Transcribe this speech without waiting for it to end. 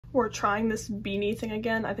we're trying this beanie thing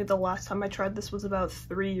again. I think the last time I tried this was about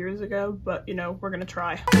 3 years ago, but you know, we're gonna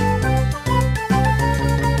try.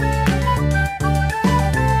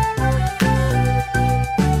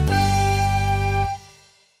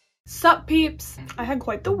 Sup peeps! I had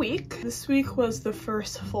quite the week. This week was the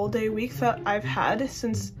first full day week that I've had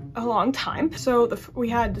since a long time. So we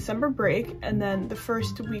had December break, and then the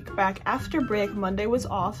first week back after break, Monday was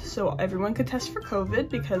off so everyone could test for COVID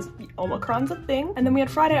because Omicron's a thing. And then we had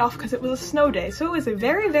Friday off because it was a snow day. So it was a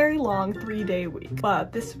very, very long 3-day week.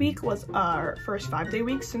 But this week was our first 5-day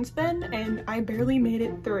week since then, and I barely made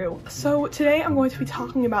it through. So today I'm going to be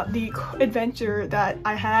talking about the adventure that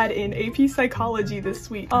I had in AP Psychology this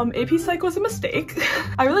week. AP Psych was a mistake.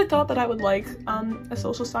 I really thought that I would like a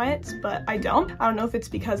social science, but I don't. I don't know if it's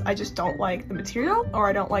because I just don't like the material, or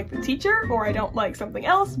I don't like the teacher, or I don't like something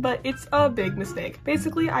else, but it's a big mistake.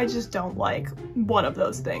 Basically, I just don't like one of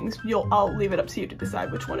those things. I'll leave it up to you to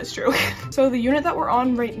decide which one is true. So the unit that we're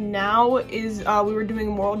on right now is we were doing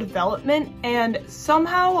moral development, and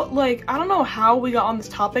somehow, like, I don't know how we got on this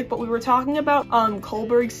topic, but we were talking about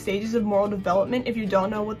Kohlberg's stages of moral development. If you don't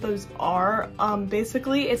know what those are,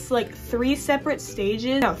 basically it's like 3 separate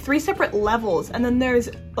levels, and then there's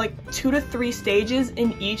like 2 to 3 stages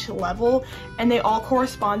in each level, and they all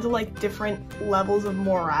correspond to like different levels of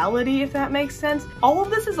morality, if that makes sense. All of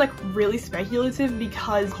this is like really speculative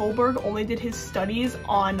because Kohlberg only did his studies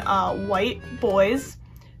on white boys,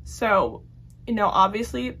 so you know,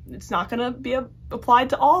 obviously it's not gonna be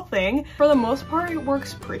applied to all thing. For the most part, it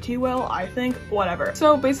works pretty well, I think. Whatever.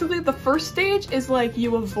 So basically the first stage is like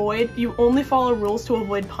you only follow rules to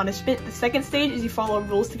avoid punishment. The second stage is you follow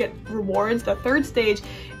rules to get rewards. The third stage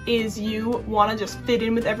is you want to just fit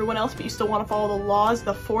in with everyone else, but you still want to follow the laws.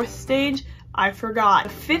 The fourth stage, I forgot. The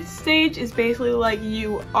fifth stage is basically like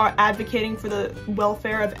you are advocating for the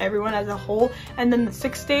welfare of everyone as a whole, and then the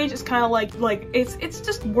sixth stage is kind of like it's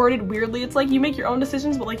just worded weirdly. It's like you make your own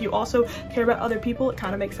decisions, but like you also care about other people. It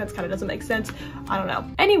kind of makes sense, kind of doesn't make sense. I don't know.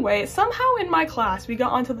 Anyway, somehow in my class we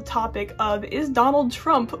got onto the topic of, is Donald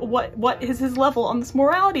Trump, what is his level on this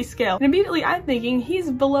morality scale? And immediately I'm thinking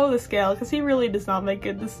he's below the scale because he really does not make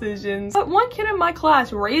good decisions. But one kid in my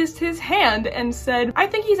class raised his hand and said, I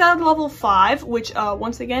think he's at level 5. Which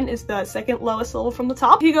once again is the second lowest level from the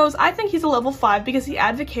top. He goes, I think he's a level 5 because he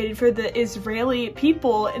advocated for the Israeli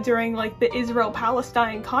people during like the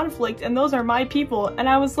Israel-Palestine conflict, and those are my people. And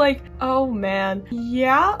I was like, oh man,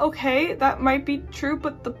 yeah, okay, that might be true,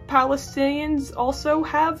 but the Palestinians also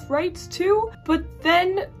have rights too. But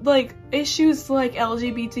then like issues like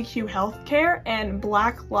LGBTQ healthcare and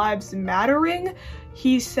Black Lives Mattering,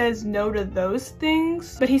 he says no to those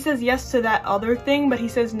things, but he says yes to that other thing, but he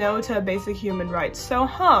says no to basic human rights. So,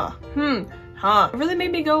 it really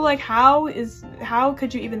made me go like, how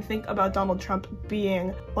could you even think about Donald Trump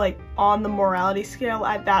being like on the morality scale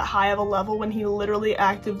at that high of a level when he literally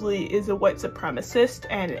actively is a white supremacist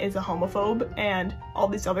and is a homophobe and all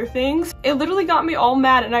these other things? It literally got me all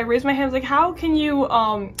mad, and I raised my hands like, how can you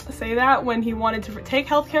say that when he wanted to take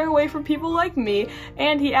healthcare away from people like me,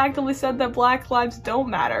 and he actively said that Black lives don't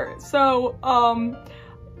matter? So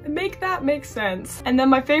make that make sense. And then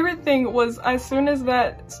my favorite thing was, as soon as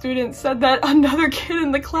that student said that, another kid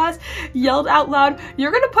in the class yelled out loud,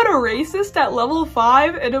 "You're gonna put a racist at level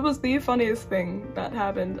 5?" And it was the funniest thing that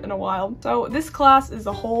happened in a while. So this class is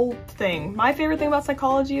a whole thing. My favorite thing about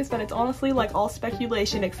psychology is that it's honestly like all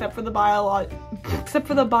speculation except for the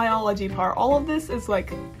biology part. All of this is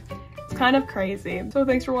like, it's kind of crazy. So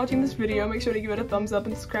thanks for watching this video. Make sure to give it a thumbs up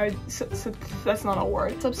and subscribe. That's not a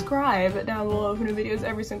word. Subscribe down below for new videos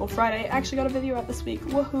every single Friday. I actually got a video out this week.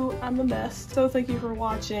 Woohoo, I'm the best. So thank you for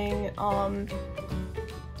watching. Oh,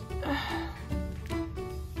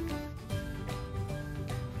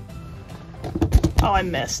 I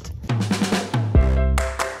missed.